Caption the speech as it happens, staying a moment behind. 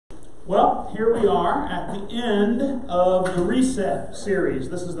Well, here we are at the end of the Reset series.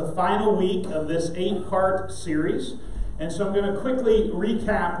 This is the final week of this 8-part series. And so I'm going to quickly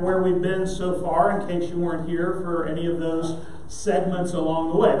recap where we've been so far in case you weren't here for any of those segments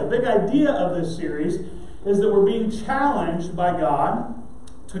along the way. The big idea of this series is that we're being challenged by God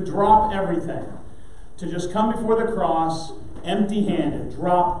to drop everything, to just come before the cross empty-handed,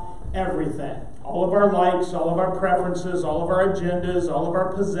 drop everything. All of our likes, all of our preferences, all of our agendas, all of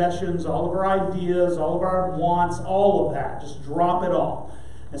our possessions, all of our ideas, all of our wants, all of that. Just drop it all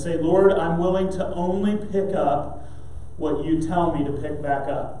and say, Lord, I'm willing to only pick up what you tell me to pick back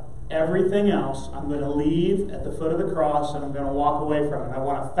up. Everything else I'm going to leave at the foot of the cross and I'm going to walk away from it. I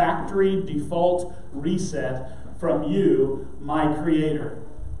want a factory default reset from you, my Creator.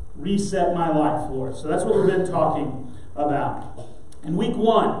 Reset my life, Lord. So that's what we've been talking about. In week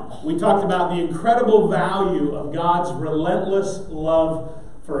 1, we talked about the incredible value of God's relentless love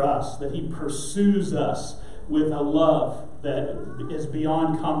for us, that He pursues us with a love that is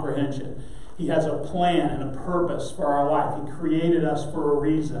beyond comprehension. He has a plan and a purpose for our life. He created us for a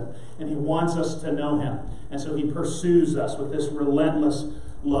reason, and He wants us to know Him. And so He pursues us with this relentless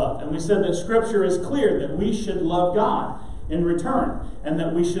love. And we said that Scripture is clear that we should love God in return, and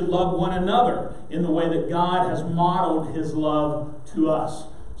that we should love one another in the way that God has modeled His love to us.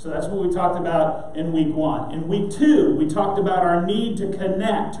 So that's what we talked about in week 1. In week 2, we talked about our need to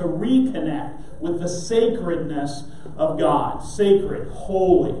connect, to reconnect with the sacredness of God. Sacred,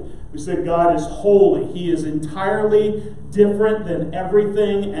 holy. We said God is holy. He is entirely different than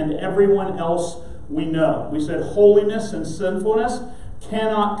everything and everyone else we know. We said holiness and sinfulness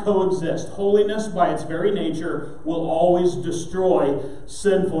cannot coexist. Holiness, by its very nature, will always destroy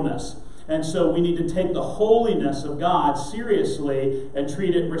sinfulness. And so we need to take the holiness of God seriously and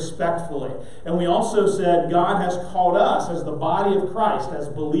treat it respectfully. And we also said God has called us as the body of Christ, as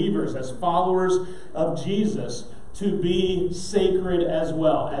believers, as followers of Jesus, to be sacred as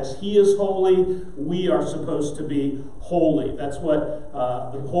well. As He is holy, we are supposed to be holy. That's what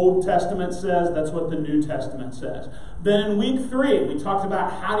the Old Testament says. That's what the New Testament says. Then in week 3, we talked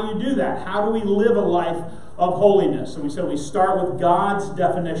about how do you do that? How do we live a life of holiness? And we said we start with God's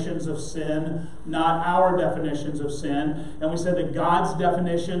definitions of sin, not our definitions of sin. And we said that God's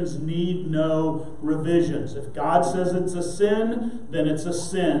definitions need no revisions. If God says it's a sin, then it's a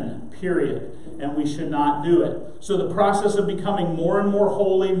sin, period. And we should not do it. So the process of becoming more and more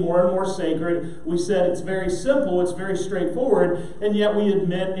holy, more and more sacred, we said it's very simple, it's very straightforward, and yet we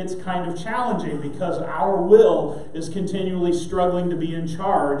admit it's kind of challenging because our will is continually struggling to be in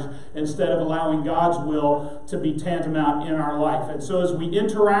charge instead of allowing God's will to be tantamount in our life. And so as we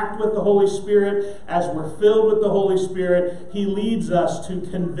interact with the Holy Spirit, as we're filled with the Holy Spirit, He leads us to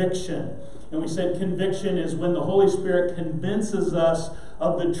conviction. And we said conviction is when the Holy Spirit convinces us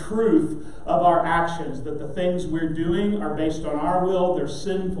of the truth of our actions, that the things we're doing are based on our will, they're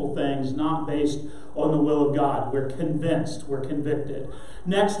sinful things, not based on the will of God. We're convinced, we're convicted.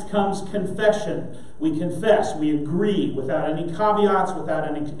 Next comes confession. We confess, we agree without any caveats, without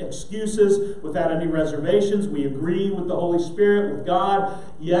any excuses, without any reservations. We agree with the Holy Spirit, with God.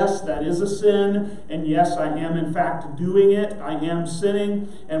 Yes, that is a sin, and yes, I am in fact doing it. I am sinning,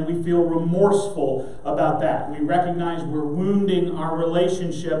 and we feel remorseful about that. We recognize we're wounding our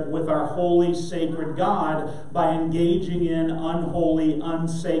relationship with our holy, sacred God by engaging in unholy,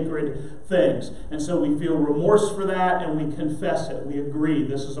 unsacred things. And so we feel remorse for that, and we confess it. We agree,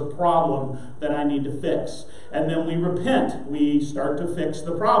 this is a problem that I need to fix. And then we repent. We start to fix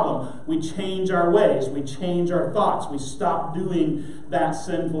the problem. We change our ways. We change our thoughts. We stop doing that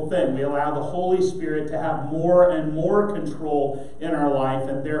sinful thing. We allow the Holy Spirit to have more and more control in our life,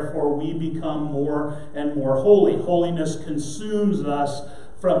 and therefore we become more and more holy. Holiness consumes us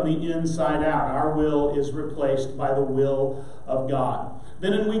from the inside out. Our will is replaced by the will of God.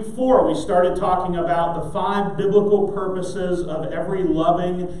 Then in week 4, we started talking about the 5 biblical purposes of every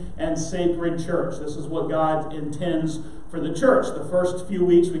loving and sacred church. This is what God intends for the church. The first few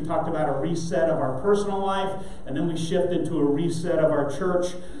weeks, we talked about a reset of our personal life, and then we shifted to a reset of our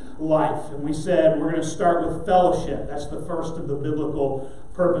church life. And we said we're going to start with fellowship. That's the first of the biblical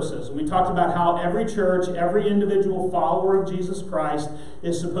purposes. And we talked about how every church, every individual follower of Jesus Christ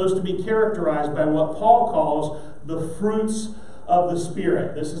is supposed to be characterized by what Paul calls the fruits of the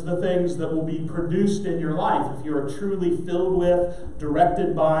Spirit. This is the things that will be produced in your life if you are truly filled with,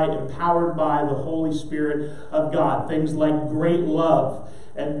 directed by, empowered by the Holy Spirit of God. Things like great love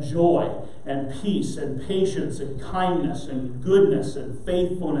and joy and peace and patience and kindness and goodness and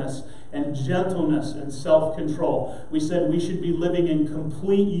faithfulness and gentleness and self-control. We said we should be living in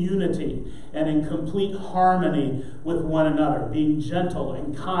complete unity and in complete harmony with one another, being gentle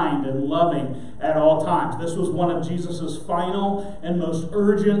and kind and loving at all times. This was one of Jesus' final and most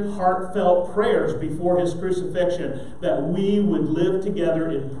urgent, heartfelt prayers before his crucifixion, that we would live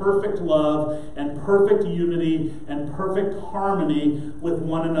together in perfect love and perfect unity and perfect harmony with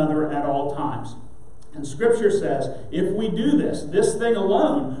one another at all times. And Scripture says, if we do this thing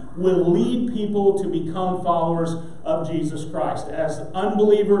alone will lead people to become followers of Jesus Christ. As the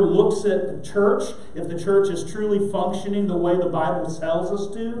unbeliever looks at the church, if the church is truly functioning the way the Bible tells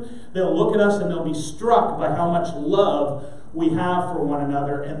us to, they'll look at us and they'll be struck by how much love we have for one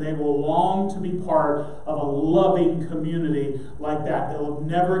another, and they will long to be part of a loving community like that. They'll have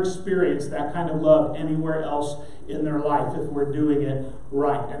never experienced that kind of love anywhere else in their life if we're doing it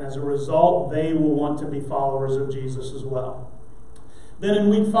right. And as a result, they will want to be followers of Jesus as well. Then in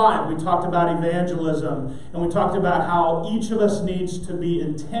week 5, we talked about evangelism, and we talked about how each of us needs to be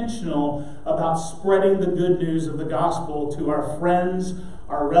intentional about spreading the good news of the gospel to our friends,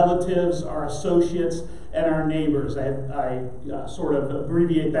 our relatives, our associates, and our neighbors. I sort of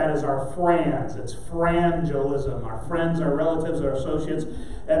abbreviate that as our frans. It's frangelism. Our friends, our relatives, our associates,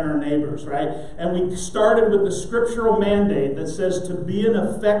 and our neighbors, right? And we started with the scriptural mandate that says to be an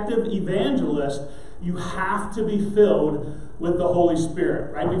effective evangelist, you have to be filled with the Holy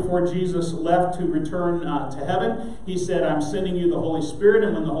Spirit. Right before Jesus left to return to heaven, he said, I'm sending you the Holy Spirit,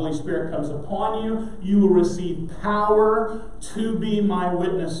 and when the Holy Spirit comes upon you, you will receive power to be my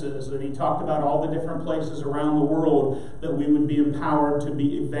witnesses. And he talked about all the different places around the world that we would be empowered to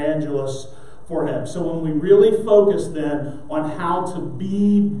be evangelists for him. So when we really focus then on how to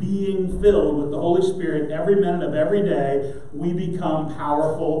be being filled with the Holy Spirit every minute of every day, we become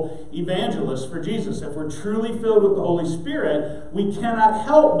powerful evangelists for Jesus. If we're truly filled with the Holy Spirit, we cannot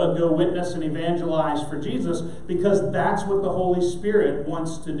help but go witness and evangelize for Jesus, because that's what the Holy Spirit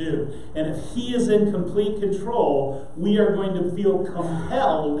wants to do. And if he is in complete control, we are going to feel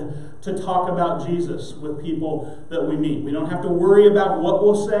compelled to talk about Jesus with people that we meet. We don't have to worry about what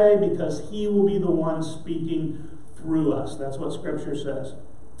we'll say, because he will be the one speaking through us. That's what Scripture says.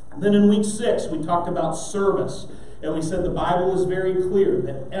 And then in week 6, we talked about service. And we said the Bible is very clear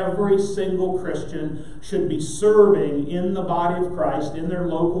that every single Christian should be serving in the body of Christ, in their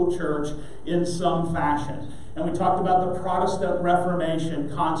local church, in some fashion. And we talked about the Protestant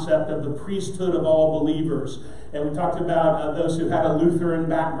Reformation concept of the priesthood of all believers. And we talked about those who had a Lutheran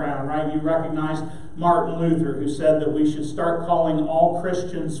background, right? You recognize Martin Luther, who said that we should start calling all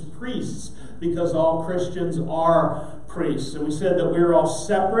Christians priests, because all Christians are priests. And we said that we're all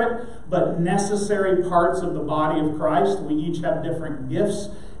separate but necessary parts of the body of Christ. We each have different gifts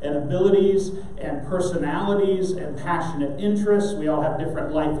and abilities and personalities and passionate interests. We all have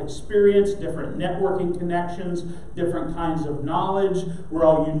different life experience, different networking connections, different kinds of knowledge. We're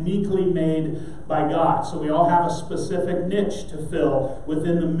all uniquely made by God. So we all have a specific niche to fill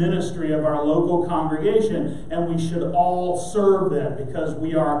within the ministry of our local congregation, and we should all serve them, because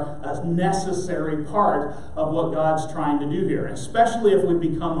we are a necessary part of what God's trying to do here. Especially if we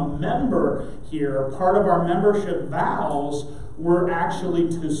become a member here, part of our membership vows were actually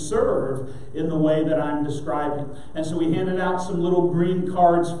to serve in the way that I'm describing. And so we handed out some little green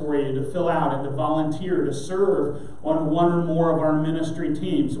cards for you to fill out and to volunteer to serve on one or more of our ministry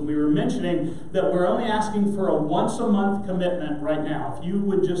teams. And we were mentioning that we're only asking for a once-a-month commitment right now. If you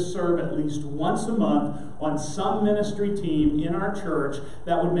would just serve at least once a month on some ministry team in our church,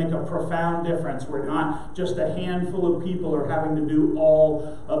 that would make a profound difference. We're not just a handful of people are having to do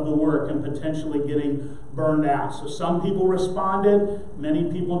all of the work and potentially getting burned out. So some people responded,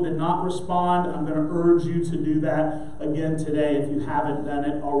 many people did not respond. I'm going to urge you to do that again today if you haven't done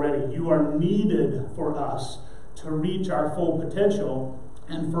it already. You are needed for us to reach our full potential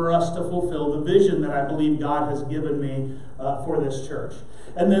and for us to fulfill the vision that I believe God has given me for this church.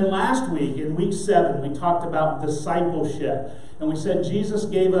 And then last week, in week 7, we talked about discipleship. And we said Jesus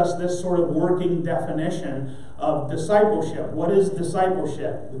gave us this sort of working definition of discipleship. What is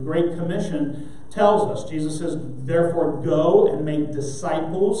discipleship? The Great Commission tells us. Jesus says, therefore go and make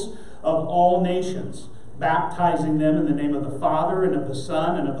disciples of all nations, baptizing them in the name of the Father and of the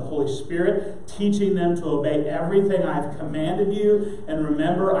Son and of the Holy Spirit, teaching them to obey everything I have commanded you, and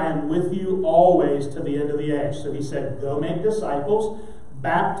remember, I am with you always to the end of the age. So he said, go make disciples,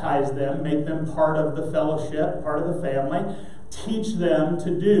 baptize them, make them part of the fellowship, part of the family, teach them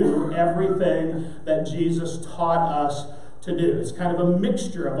to do everything that Jesus taught us to do. It's kind of a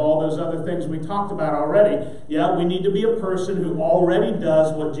mixture of all those other things we talked about already. Yeah, we need to be a person who already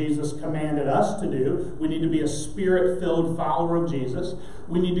does what Jesus commanded us to do. We need to be a Spirit-filled follower of Jesus.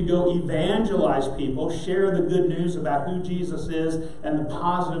 We need to go evangelize people, share the good news about who Jesus is and the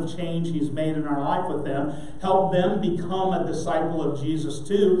positive change He's made in our life with them. Help them become a disciple of Jesus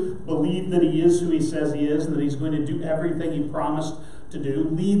too. Believe that He is who He says He is and that He's going to do everything He promised to do.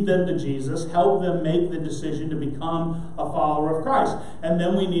 Lead them to Jesus. Help them make the decision to become a follower of Christ. And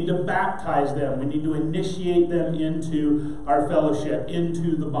then we need to baptize them. We need to initiate them into our fellowship,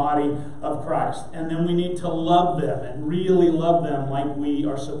 into the body of Christ. And then we need to love them and really love them like we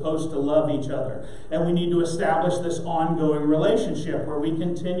are supposed to love each other. And we need to establish this ongoing relationship where we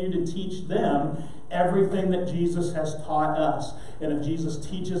continue to teach them everything that Jesus has taught us. And if Jesus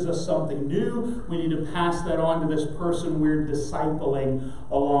teaches us something new, we need to pass that on to this person we're discipling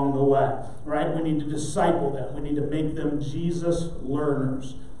along the way, right? We need to disciple them. We need to make them Jesus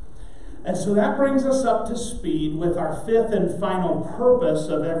learners. And so that brings us up to speed with our fifth and final purpose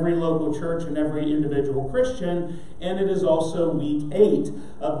of every local church and every individual Christian, and it is also week 8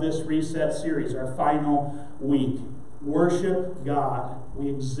 of this Reset series, our final week. Worship God. We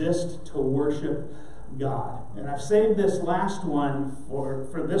exist to worship God. And I've saved this last one for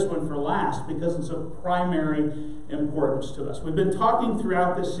last because it's of primary importance to us. We've been talking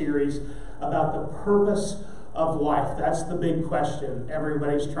throughout this series about the purpose of life. That's the big question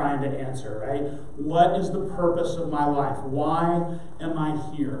everybody's trying to answer, right? What is the purpose of my life? Why am I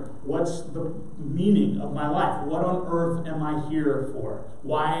here? What's the meaning of my life? What on earth am I here for?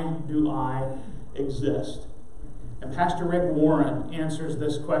 Why do I exist? And Pastor Rick Warren answers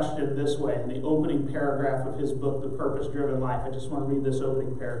this question this way in the opening paragraph of his book, The Purpose-Driven Life. I just want to read this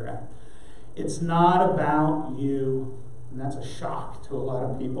opening paragraph. It's not about you, and that's a shock to a lot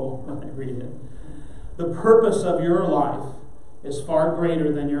of people when they read it. The purpose of your life is far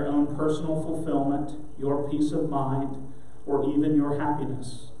greater than your own personal fulfillment, your peace of mind, or even your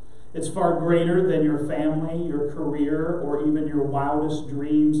happiness. It's far greater than your family, your career, or even your wildest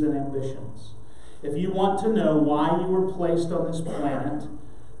dreams and ambitions. If you want to know why you were placed on this planet,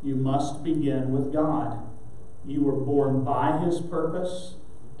 you must begin with God. You were born by His purpose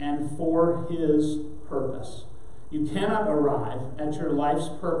and for His purpose. You cannot arrive at your life's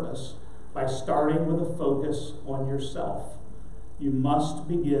purpose by starting with a focus on yourself. You must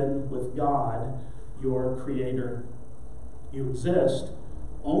begin with God, your Creator. You exist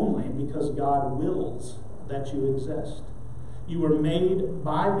only because God wills that you exist. You were made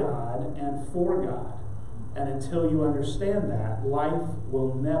by God and for God. And until you understand that, life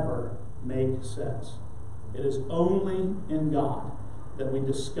will never make sense. It is only in God that we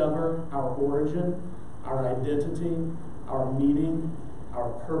discover our origin, our identity, our meaning, our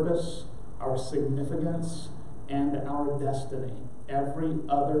purpose, our significance, and our destiny. Every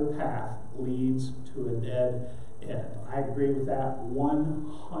other path leads to a dead end. I agree with that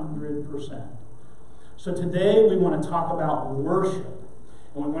 100%. So today we want to talk about worship.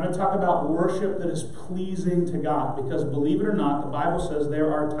 And we want to talk about worship that is pleasing to God. Because believe it or not, the Bible says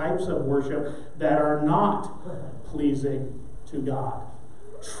there are types of worship that are not pleasing to God.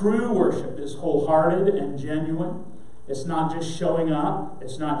 True worship is wholehearted and genuine. It's not just showing up.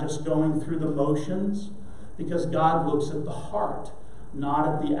 It's not just going through the motions. Because God looks at the heart, not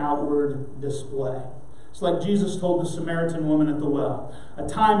at the outward display. It's like Jesus told the Samaritan woman at the well. A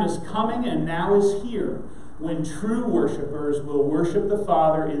time is coming and now is here when true worshipers will worship the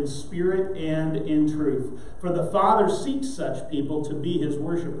Father in spirit and in truth. For the Father seeks such people to be His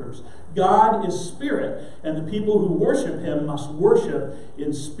worshipers. God is spirit, and the people who worship Him must worship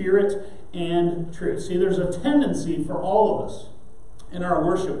in spirit and truth. See, there's a tendency for all of us in our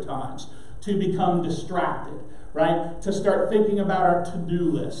worship times to become distracted, right? To start thinking about our to-do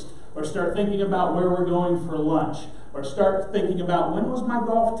list, or start thinking about where we're going for lunch, or start thinking about when was my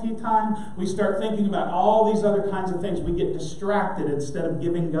golf tee time. We start thinking about all these other kinds of things. We get distracted instead of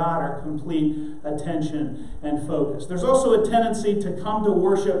giving God our complete attention and focus. There's also a tendency to come to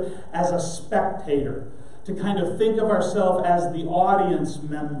worship as a spectator, to kind of think of ourselves as the audience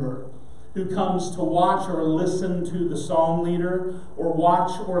member who comes to watch or listen to the song leader, or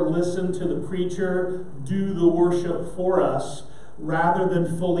watch or listen to the preacher do the worship for us, rather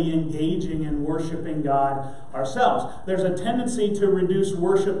than fully engaging in worshiping God ourselves. There's a tendency to reduce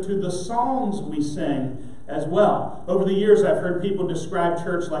worship to the songs we sing as well. Over the years, I've heard people describe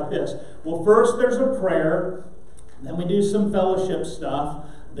church like this. Well, first there's a prayer, then we do some fellowship stuff,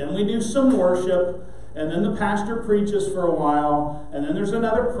 then we do some worship, and then the pastor preaches for a while, and then there's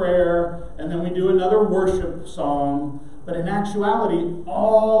another prayer, and then we do another worship song. But in actuality,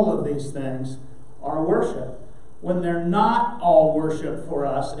 all of these things are worship. when they're not all worship for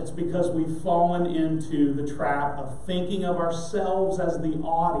us, it's because we've fallen into the trap of thinking of ourselves as the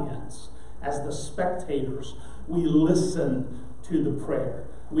audience, as the spectators. We listen to the prayer.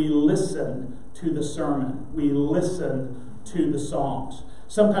 We listen to the sermon. We listen to the songs.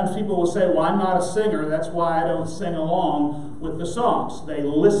 Sometimes people will say, well, I'm not a singer, that's why I don't sing along with the songs. They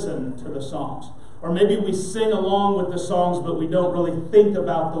listen to the songs. Or maybe we sing along with the songs, but we don't really think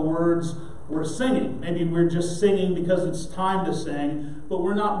about the words we're singing. Maybe we're just singing because it's time to sing, but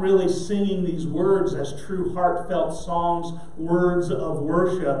we're not really singing these words as true heartfelt songs, words of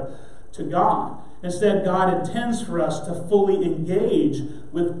worship to God. Instead, God intends for us to fully engage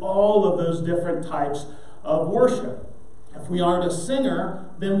with all of those different types of worship. If we aren't a singer,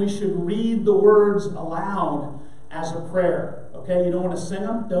 then we should read the words aloud as a prayer. Okay, you don't want to sing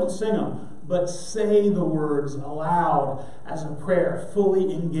them? Don't sing them. But say the words aloud as a prayer.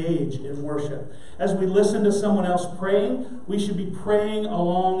 Fully engage in worship. As we listen to someone else praying, we should be praying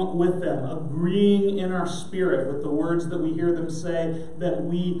along with them, agreeing in our spirit with the words that we hear them say that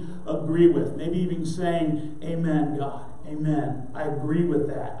we agree with. Maybe even saying, Amen, God. Amen. I agree with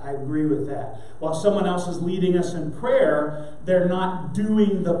that. I agree with that. While someone else is leading us in prayer, they're not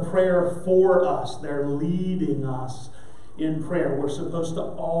doing the prayer for us. They're leading us in prayer. We're supposed to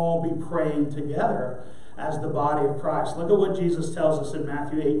all be praying together as the body of Christ. Look at what Jesus tells us in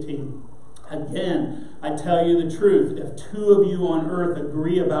Matthew 18. Again, I tell you the truth. If two of you on earth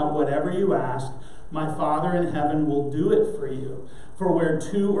agree about whatever you ask, my Father in heaven will do it for you. For where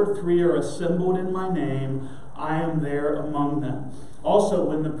two or three are assembled in my name, I am there among them. Also,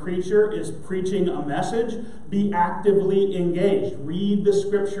 when the preacher is preaching a message, be actively engaged. Read the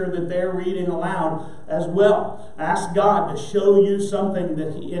scripture that they're reading aloud as well. Ask God to show you something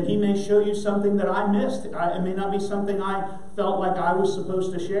and He may show you something that I missed. It may not be something I felt like I was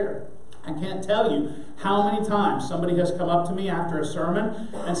supposed to share. I can't tell you how many times somebody has come up to me after a sermon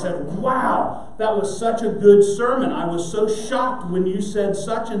and said, wow, that was such a good sermon. I was so shocked when you said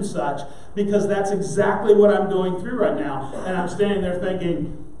such and such, because that's exactly what I'm going through right now. And I'm standing there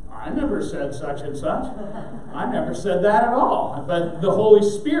thinking, I never said such and such. I never said that at all. But the Holy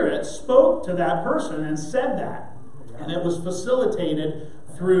Spirit spoke to that person and said that. And it was facilitated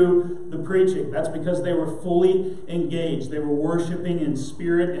through the preaching. That's because they were fully engaged. They were worshiping in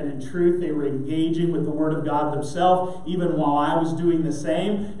spirit and in truth. They were engaging with the Word of God themselves, even while I was doing the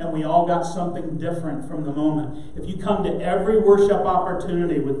same, and we all got something different from the moment. If you come to every worship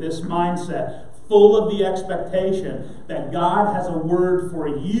opportunity with this mindset, full of the expectation that God has a word for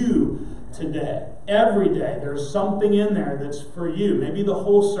you today, every day, there's something in there that's for you. Maybe the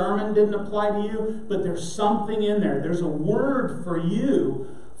whole sermon didn't apply to you, but there's something in there. There's a word for you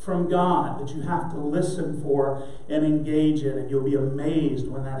from God that you have to listen for and engage in, and you'll be amazed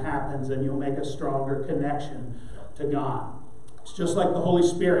when that happens, and you'll make a stronger connection to God. It's just like the Holy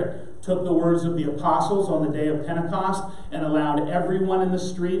Spirit took the words of the apostles on the day of Pentecost and allowed everyone in the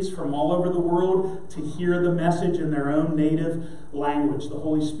streets from all over the world to hear the message in their own native language. The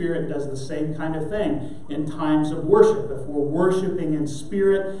Holy Spirit does the same kind of thing in times of worship. If we're worshiping in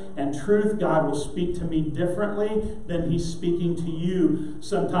spirit and truth, God will speak to me differently than He's speaking to you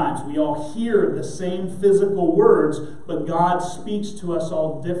sometimes. We all hear the same physical words, but God speaks to us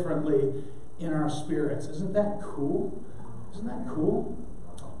all differently in our spirits. Isn't that cool? Isn't that cool?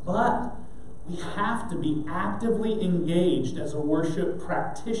 But we have to be actively engaged as a worship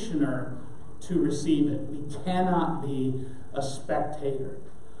practitioner to receive it. We cannot be a spectator.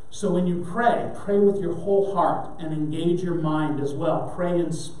 So when you pray, pray with your whole heart and engage your mind as well. Pray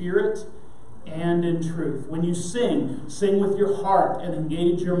in spirit and in truth. When you sing, sing with your heart and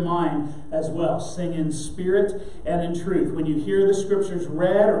engage your mind as well. Sing in spirit and in truth. When you hear the scriptures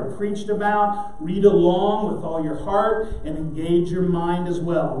read or preached about, read along with all your heart and engage your mind as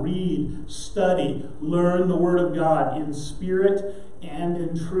well. Read, study, learn the Word of God in spirit and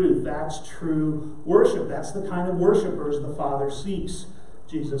in truth. That's true worship. That's the kind of worshipers the Father seeks,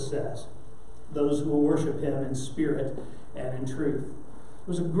 Jesus says. Those who will worship Him in spirit and in truth. It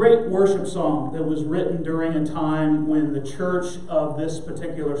was a great worship song that was written during a time when the church of this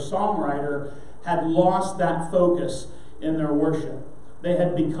particular songwriter had lost that focus in their worship. They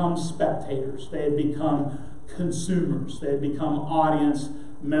had become spectators. They had become consumers. They had become audience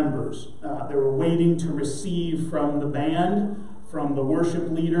members. They were waiting to receive from the band, from the worship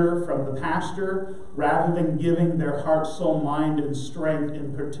leader, from the pastor, rather than giving their heart, soul, mind, and strength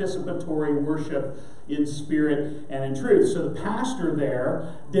in participatory worship in spirit and in truth. So the pastor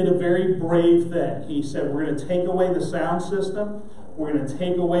there did a very brave thing. He said, we're going to take away the sound system. We're going to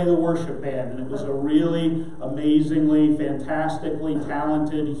take away the worship band. And it was a really amazingly, fantastically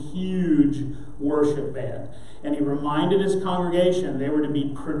talented, huge worship band. And he reminded his congregation they were to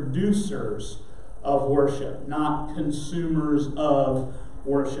be producers of worship, not consumers of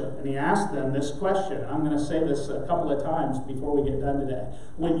worship. And he asked them this question. I'm going to say this a couple of times before we get done today.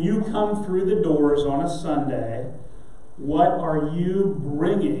 When you come through the doors on a Sunday, what are you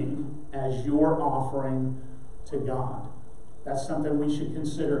bringing as your offering to God? That's something we should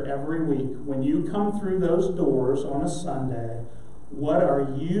consider every week. When you come through those doors on a Sunday, what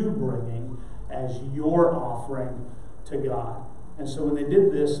are you bringing as your offering to God? And so when they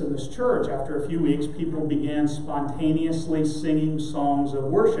did this in this church, after a few weeks, people began spontaneously singing songs of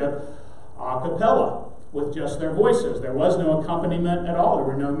worship a cappella with just their voices. There was no accompaniment at all. There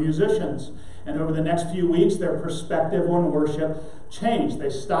were no musicians. And over the next few weeks, their perspective on worship changed. They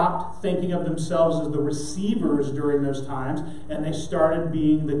stopped thinking of themselves as the receivers during those times, and they started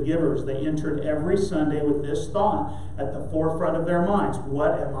being the givers. They entered every Sunday with this thought at the forefront of their minds.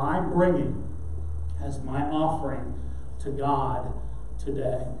 What am I bringing as my offering to God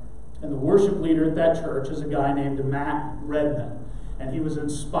today? And the worship leader at that church is a guy named Matt Redman. And he was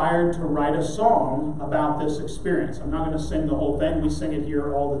inspired to write a song about this experience. I'm not going to sing the whole thing. We sing it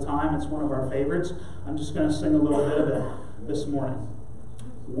here all the time. It's one of our favorites. I'm just going to sing a little bit of it this morning.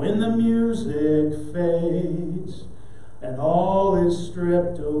 When the music fades and all is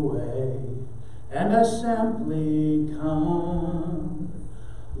stripped away, and I simply come,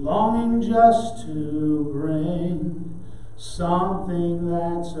 longing just to bring something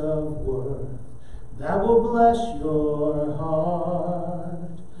that's of worth that will bless your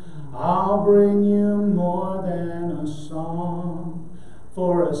heart. I'll bring you more than a song,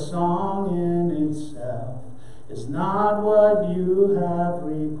 for a song in itself is not what you have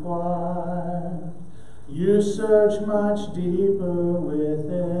required. You search much deeper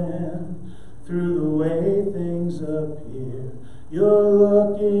within, through the way things appear. You're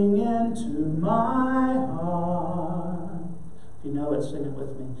looking into my heart. If you know it, sing it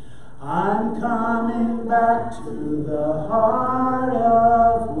with me. I'm coming back to the heart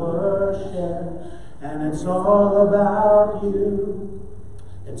of worship, and it's all about you.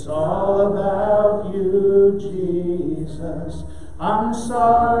 It's all about you, Jesus. I'm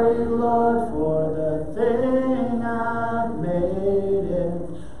sorry, Lord, for the thing I've made it.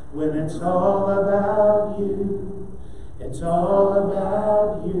 When it's all about you, it's all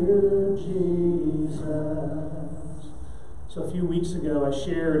about you, Jesus. So a few weeks ago, I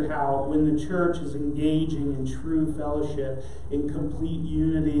shared how when the church is engaging in true fellowship, in complete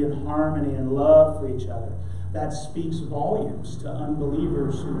unity and harmony and love for each other, that speaks volumes to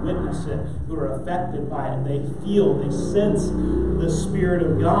unbelievers who witness it, who are affected by it. They feel, they sense the Spirit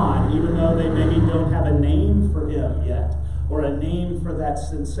of God, even though they maybe don't have a name for Him yet, or a name for that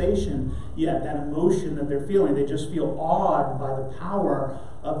sensation yet, that emotion that they're feeling. They just feel awed by the power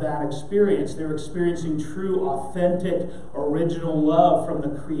of that experience. They're experiencing true, authentic, original love from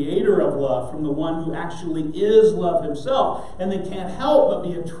the Creator of love, from the one who actually is love Himself, and they can't help but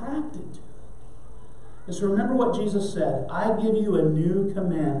be attracted to it. And so remember what Jesus said, I give you a new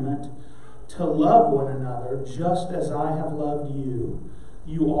commandment to love one another just as I have loved you.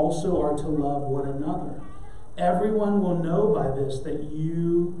 You also are to love one another. Everyone will know by this that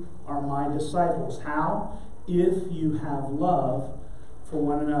you are my disciples. How? If you have love for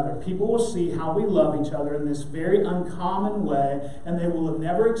one another. People will see how we love each other in this very uncommon way, and they will have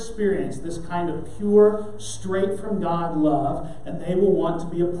never experienced this kind of pure, straight from God love, and they will want to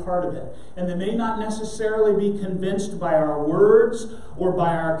be a part of it. And they may not necessarily be convinced by our words, or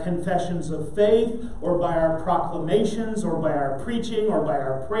by our confessions of faith, or by our proclamations, or by our preaching, or by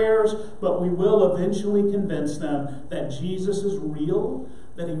our prayers, but we will eventually convince them that Jesus is real,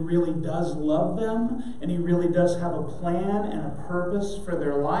 that He really does love them, and He really does have a plan and a purpose for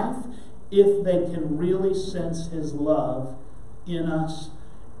their life, if they can really sense His love in us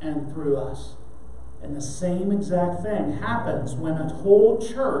and through us. And the same exact thing happens when a whole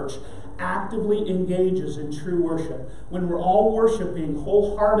church actively engages in true worship, when we're all worshiping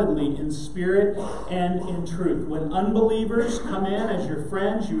wholeheartedly in spirit and in truth. When unbelievers come in as your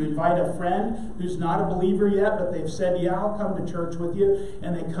friends, you invite a friend who's not a believer yet, but they've said, yeah, I'll come to church with you,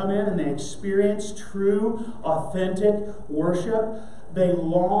 and they come in and they experience true, authentic worship. They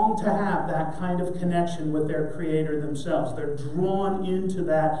long to have that kind of connection with their Creator themselves. They're drawn into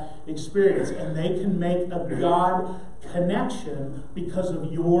that experience, and they can make a God connection because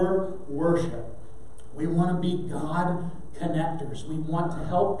of your worship. We want to be God connectors. We want to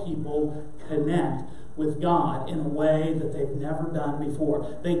help people connect with God in a way that they've never done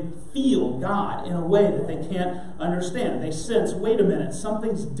before. They feel God in a way that they can't understand. They sense, wait a minute,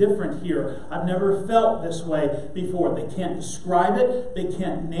 something's different here. I've never felt this way before. They can't describe it. They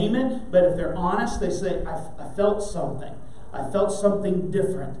can't name it. But if they're honest, they say, I felt something. I felt something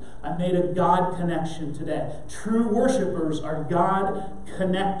different. I made a God connection today. True worshipers are God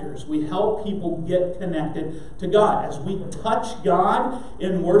connectors. We help people get connected to God. As we touch God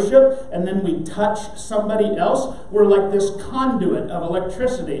in worship and then we touch somebody else, we're like this conduit of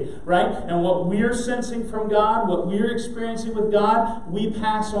electricity, right? And what we're sensing from God, what we're experiencing with God, we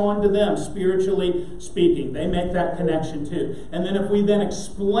pass on to them, spiritually speaking. They make that connection too. And then if we then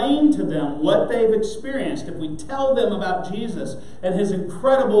explain to them what they've experienced, if we tell them about Jesus and his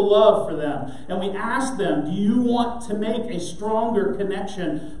incredible love for them, and we ask them, do you want to make a stronger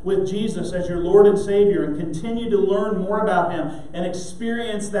connection with Jesus as your Lord and Savior and continue to learn more about him and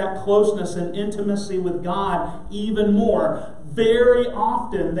experience that closeness and intimacy with God even more? Very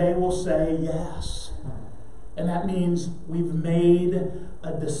often they will say yes. And that means we've made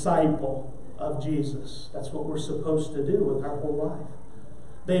a disciple of Jesus. That's what we're supposed to do with our whole life.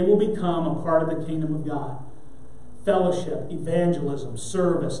 They will become a part of the kingdom of God. Fellowship, evangelism,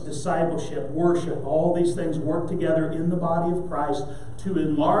 service, discipleship, worship, all these things work together in the body of Christ to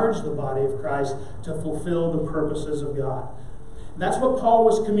enlarge the body of Christ to fulfill the purposes of God. And that's what Paul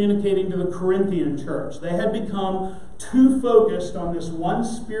was communicating to the Corinthian church. They had become too focused on this one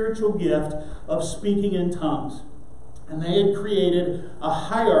spiritual gift of speaking in tongues. And they had created a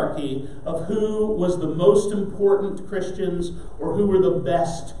hierarchy of who was the most important Christians or who were the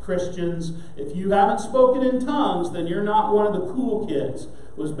best Christians. If you haven't spoken in tongues, then you're not one of the cool kids,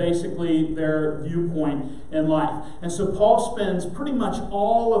 was basically their viewpoint in life. And so Paul spends pretty much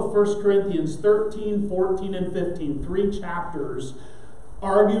all of 1 Corinthians 13, 14, and 15, 3 chapters,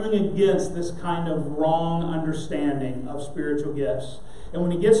 arguing against this kind of wrong understanding of spiritual gifts. And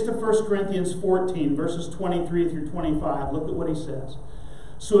when he gets to 1 Corinthians 14, verses 23 through 25, look at what he says.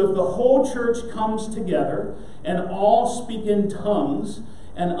 So if the whole church comes together and all speak in tongues,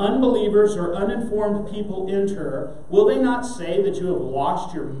 and unbelievers or uninformed people enter, will they not say that you have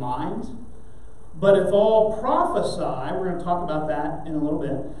lost your minds? But if all prophesy, we're going to talk about that in a little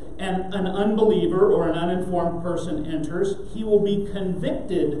bit, and an unbeliever or an uninformed person enters, he will be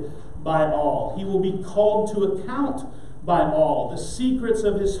convicted by all. He will be called to account by all. The secrets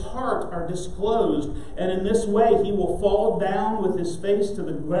of his heart are disclosed, and in this way he will fall down with his face to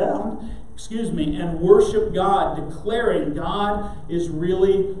the ground, and worship God, declaring God is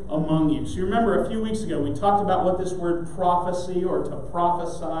really among you. So you remember a few weeks ago we talked about what this word prophecy or to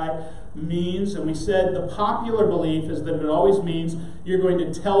prophesy means, and we said the popular belief is that it always means you're going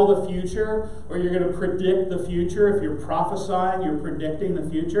to tell the future or you're going to predict the future. If you're prophesying, you're predicting the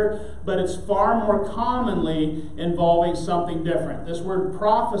future, but it's far more commonly involving something different. This word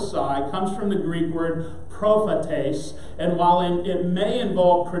prophesy comes from the Greek word prophetes, and while it may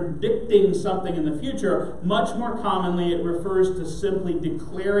involve predicting something in the future, much more commonly it refers to simply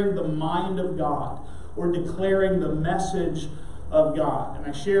declaring the mind of God or declaring the message of God. And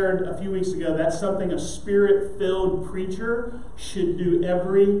I shared a few weeks ago that's something a spirit-filled preacher should do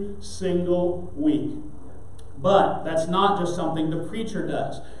every single week. But that's not just something the preacher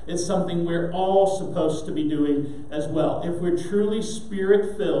does. It's something we're all supposed to be doing as well. If we're truly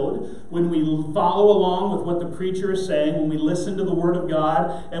spirit-filled, when we follow along with what the preacher is saying, when we listen to the Word of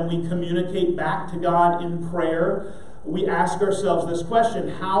God, and we communicate back to God in prayer, we ask ourselves this question: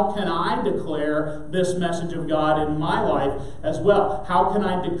 how can I declare this message of God in my life as well? How can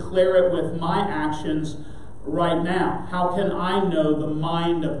I declare it with my actions right now? How can I know the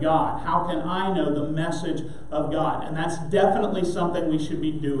mind of God? How can I know the message of God? And that's definitely something we should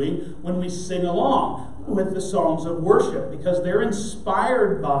be doing when we sing along with the songs of worship, because they're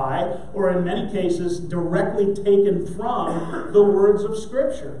inspired by, or in many cases directly taken from, the words of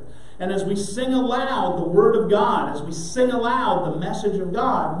Scripture. And as we sing aloud the Word of God, as we sing aloud the message of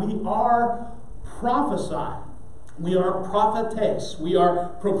God, we are prophesying. We are prophetes. We are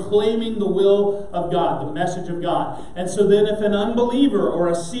proclaiming the will of God, the message of God. And so then if an unbeliever or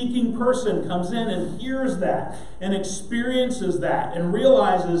a seeking person comes in and hears that and experiences that and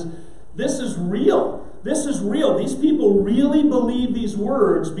realizes this is real, this is real, these people really believe these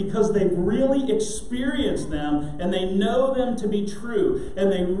words because they've really experienced them and they know them to be true,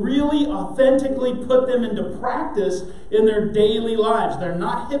 and they really authentically put them into practice in their daily lives. They're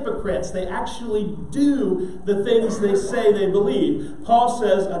not hypocrites. They actually do the things they say they believe. Paul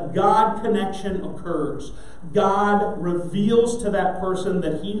says a God connection occurs. God reveals to that person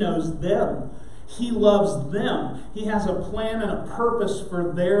that he knows them. He loves them. He has a plan and a purpose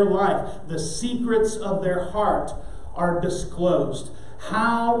for their life. The secrets of their heart are disclosed.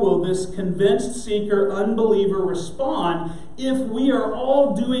 How will this convinced seeker, unbeliever respond if we are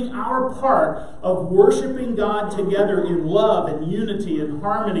all doing our part of worshiping God together in love and unity and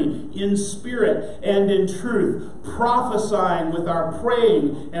harmony, in spirit and in truth, prophesying with our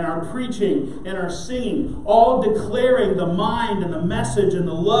praying and our preaching and our singing, all declaring the mind and the message and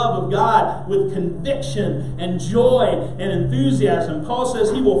the love of God with conviction and joy and enthusiasm? Paul says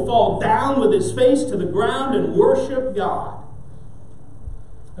he will fall down with his face to the ground and worship God.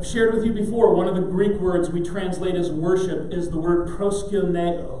 I've shared with you before, one of the Greek words we translate as worship is the word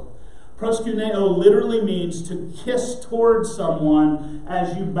proskuneo. Proskuneo literally means to kiss towards someone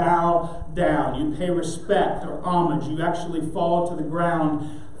as you bow down. You pay respect or homage. You actually fall to the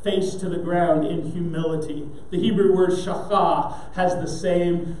ground, face to the ground in humility. The Hebrew word shachah has the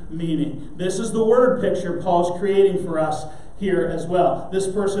same meaning. This is the word picture Paul's creating for us here as well. This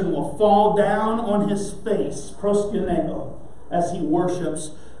person will fall down on his face, proskuneo, as he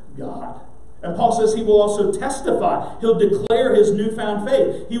worships God. And Paul says he will also testify. He'll declare his newfound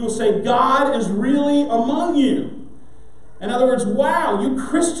faith. He will say, God is really among you. In other words, wow, you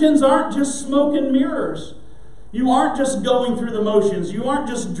Christians aren't just smoke and mirrors. You aren't just going through the motions. You aren't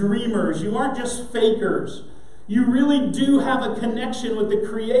just dreamers. You aren't just fakers. You really do have a connection with the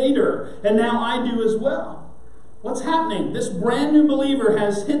Creator. And now I do as well. What's happening? This brand new believer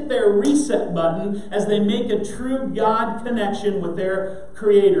has hit their reset button as they make a true God connection with their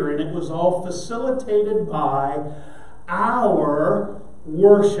Creator. And it was all facilitated by our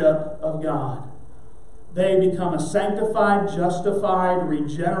worship of God. They become a sanctified, justified,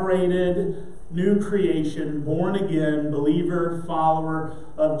 regenerated, new creation, born again, believer, follower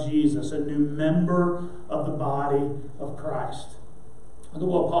of Jesus, a new member of the body of Christ. Look at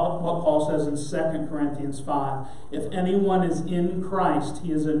what Paul says in 2 Corinthians 5. If anyone is in Christ,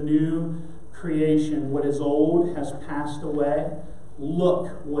 he is a new creation. What is old has passed away.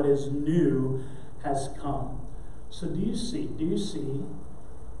 Look, what is new has come. So do you see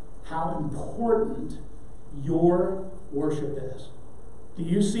how important your worship is? Do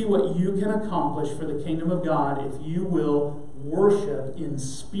you see what you can accomplish for the kingdom of God if you will worship in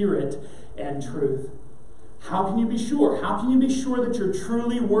spirit and truth? How can you be sure? How can you be sure that you're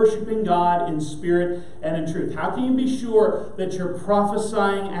truly worshiping God in spirit and in truth? How can you be sure that you're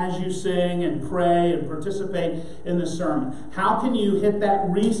prophesying as you sing and pray and participate in the sermon? How can you hit that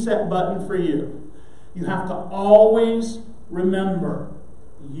reset button for you? You have to always remember,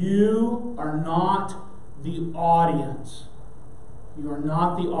 you are not the audience. You are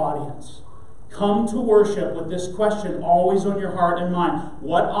not the audience. Come to worship with this question always on your heart and mind.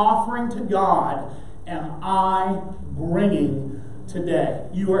 What offering to God am I bringing today?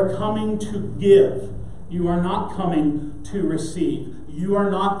 You are coming to give. You are not coming to receive. You are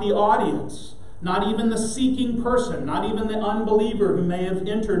not the audience. Not even the seeking person, not even the unbeliever who may have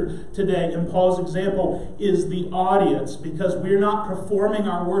entered today in Paul's example is the audience, because we're not performing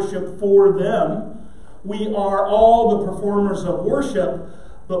our worship for them. We are all the performers of worship,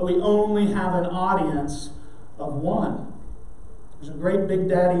 but we only have an audience of one. There's a great Big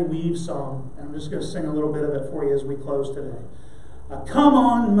Daddy Weave song, and I'm just going to sing a little bit of it for you as we close today. I come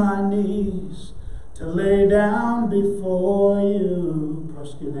on my knees to lay down before you,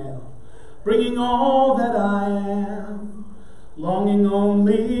 proskuneo, bringing all that I am, longing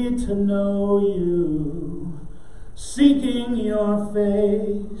only to know you, seeking your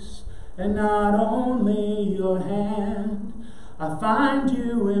face and not only your hand. I find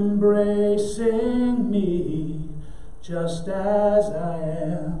you embracing me just as I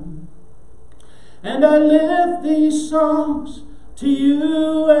am. And I lift these songs to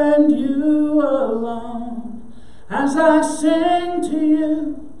you and you alone. As I sing to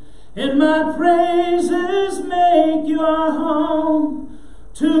you, in my praises make your home.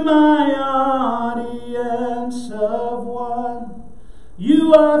 To my audience of one,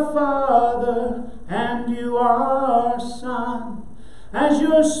 you are Father and you are Son. As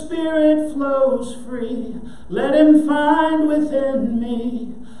your Spirit flows free, let him find within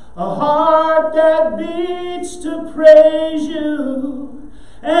me a heart that beats to praise you.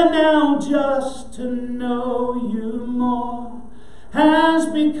 And now just to know you more has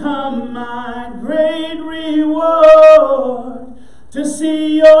become my great reward. To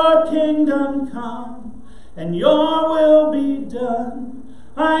see your kingdom come and your will be done,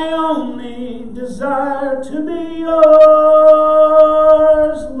 I only desire to be yours,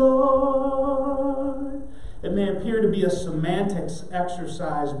 Lord. It may appear to be a semantics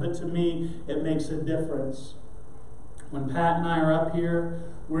exercise, but to me it makes a difference. When Pat and I are up here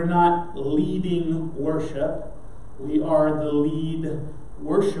we're not leading worship. We are the lead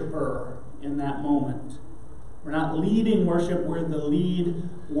worshiper in that moment. We're not leading worship, we're the lead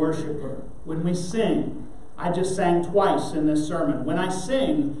worshiper. When we sing, I just sang twice in this sermon. When I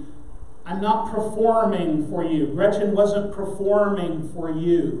sing, I'm not performing for you. Gretchen wasn't performing for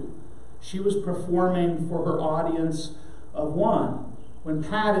you. She was performing for her audience of one. When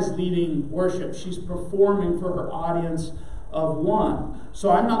Pat is leading worship, she's performing for her audience of one.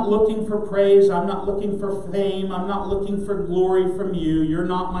 So I'm not looking for praise. I'm not looking for fame. I'm not looking for glory from you. You're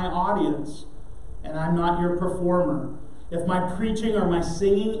not my audience. And I'm not your performer. If my preaching or my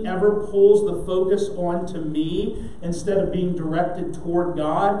singing ever pulls the focus onto me instead of being directed toward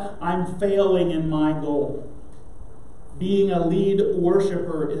God, I'm failing in my goal. Being a lead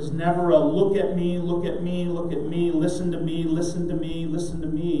worshiper is never a look at me, look at me, look at me, listen to me, listen to me, listen to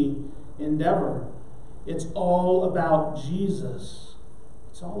me endeavor. It's all about Jesus.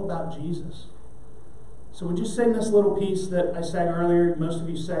 It's all about Jesus. So would you sing this little piece that I sang earlier? Most of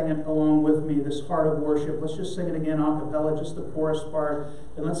you sang it along with me, this Heart of Worship. Let's just sing it again a cappella, just the chorus part,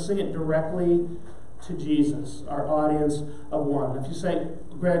 and let's sing it directly to Jesus, our audience of one. If you say,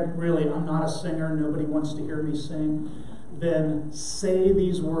 Greg, really, I'm not a singer, nobody wants to hear me sing, then say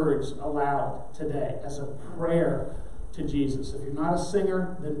these words aloud today as a prayer to Jesus. If you're not a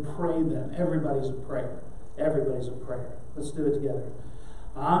singer, then pray them. Everybody's a prayer. Everybody's a prayer. Let's do it together.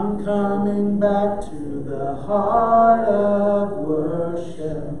 I'm coming back to the heart of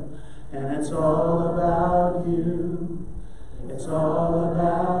worship, and it's all about you. It's all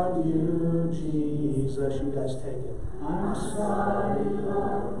about you, Jesus. You guys take it. I'm sorry,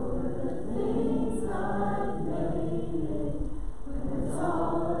 Lord, for the things I've made. It's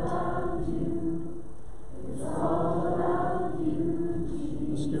all about you. It's all about you, Jesus.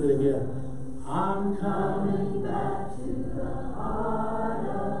 Let's do it again. I'm coming back to the heart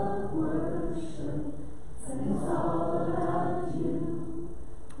of worship, and it's all about you.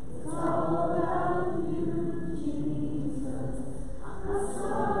 It's all about you, Jesus. I'm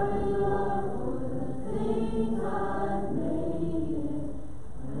sorry, Lord, for the things I've made.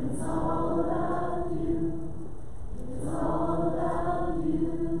 And it's all about you. It's all about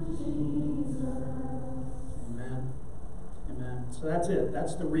you, Jesus. Amen. Amen. So that's it.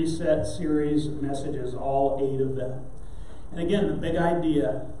 That's the Reset series messages, all 8 of them. And again, the big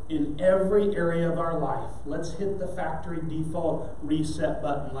idea, in every area of our life, let's hit the factory default reset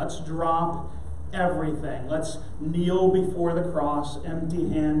button. Let's drop everything. Let's kneel before the cross,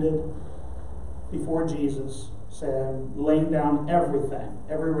 empty-handed before Jesus. Say, I'm laying down everything.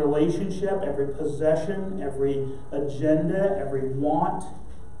 Every relationship, every possession, every agenda, every want.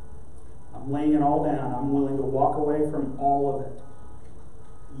 I'm laying it all down. I'm willing to walk away from all of it.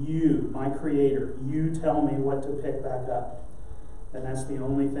 You, my Creator, you tell me what to pick back up. And that's the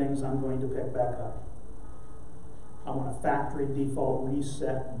only things I'm going to pick back up. I want a factory default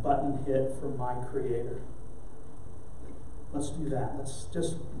reset button hit from my Creator. Let's do that. Let's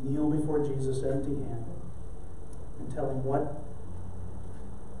just kneel before Jesus empty-handed and tell him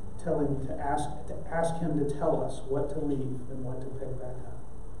to ask him to tell us what to leave and what to pick back up.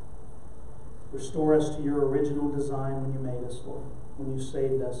 Restore us to your original design when you made us, Lord, when you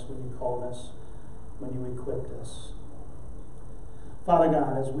saved us, when you called us, when you equipped us. Father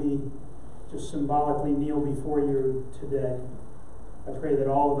God, as we just symbolically kneel before you today, I pray that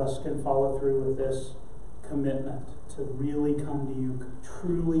all of us can follow through with this commitment to really come to you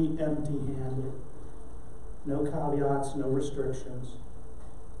truly empty-handed. No caveats, no restrictions.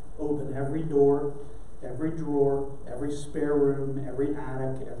 Open every door, every drawer, every spare room, every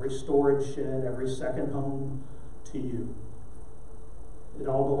attic, every storage shed, every second home to you. It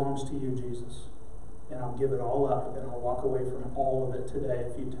all belongs to you, Jesus. And I'll give it all up, and I'll walk away from all of it today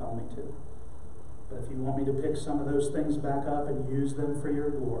if you tell me to. But if you want me to pick some of those things back up and use them for your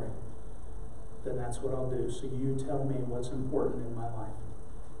glory, then that's what I'll do. So you tell me what's important in my life,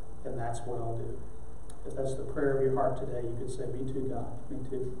 and that's what I'll do. If that's the prayer of your heart today, you could say, me too, God, me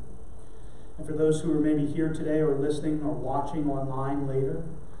too. And for those who are maybe here today or listening or watching online later,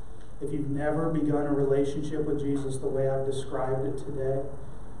 if you've never begun a relationship with Jesus the way I've described it today,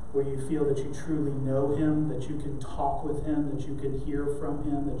 where you feel that you truly know him, that you can talk with him, that you can hear from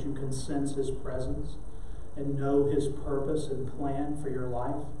him, that you can sense his presence and know his purpose and plan for your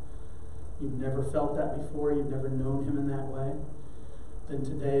life, you've never felt that before, you've never known him in that way, then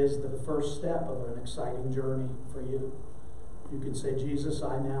today is the first step of an exciting journey for you. You can say, Jesus,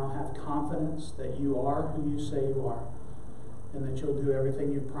 I now have confidence that you are who you say you are, and that you'll do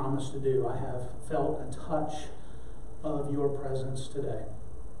everything you've promised to do. I have felt a touch of your presence today.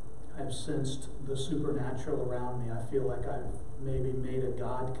 I've sensed the supernatural around me. I feel like I've maybe made a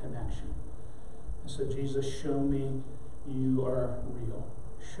God connection. And so, Jesus, show me you are real.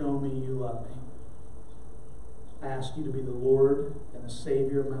 Show me you love me. I ask you to be the Lord and the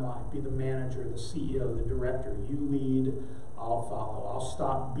Savior of my life. Be the manager, the CEO, the director. You lead, I'll follow. I'll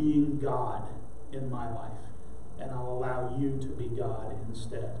stop being God in my life, and I'll allow you to be God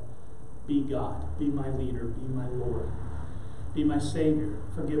instead. Be God. Be my leader. Be my Lord. Be my Savior.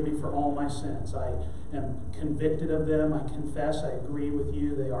 Forgive me for all my sins. I am convicted of them. I confess. I agree with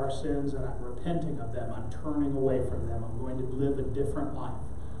you. They are sins, and I'm repenting of them. I'm turning away from them. I'm going to live a different life.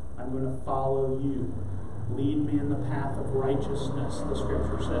 I'm going to follow you. Lead me in the path of righteousness, the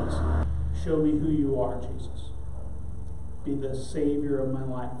Scripture says. Show me who you are, Jesus. Be the Savior of my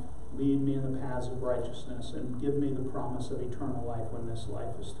life. Lead me in the paths of righteousness, and give me the promise of eternal life when this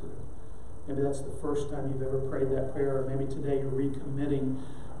life is through. Maybe that's the first time you've ever prayed that prayer, or maybe today you're recommitting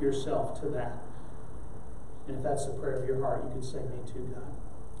yourself to that. And if that's the prayer of your heart, you could say, me too,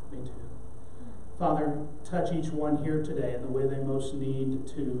 God. Me too. Father, touch each one here today in the way they most need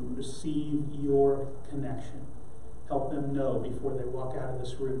to receive your connection. Help them know before they walk out of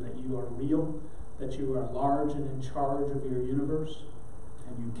this room that you are real, that you are large and in charge of your universe,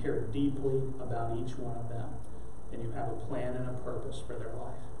 and you care deeply about each one of them, and you have a plan and a purpose for their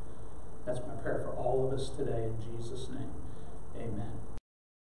life. That's my prayer for all of us today in Jesus' name. Amen.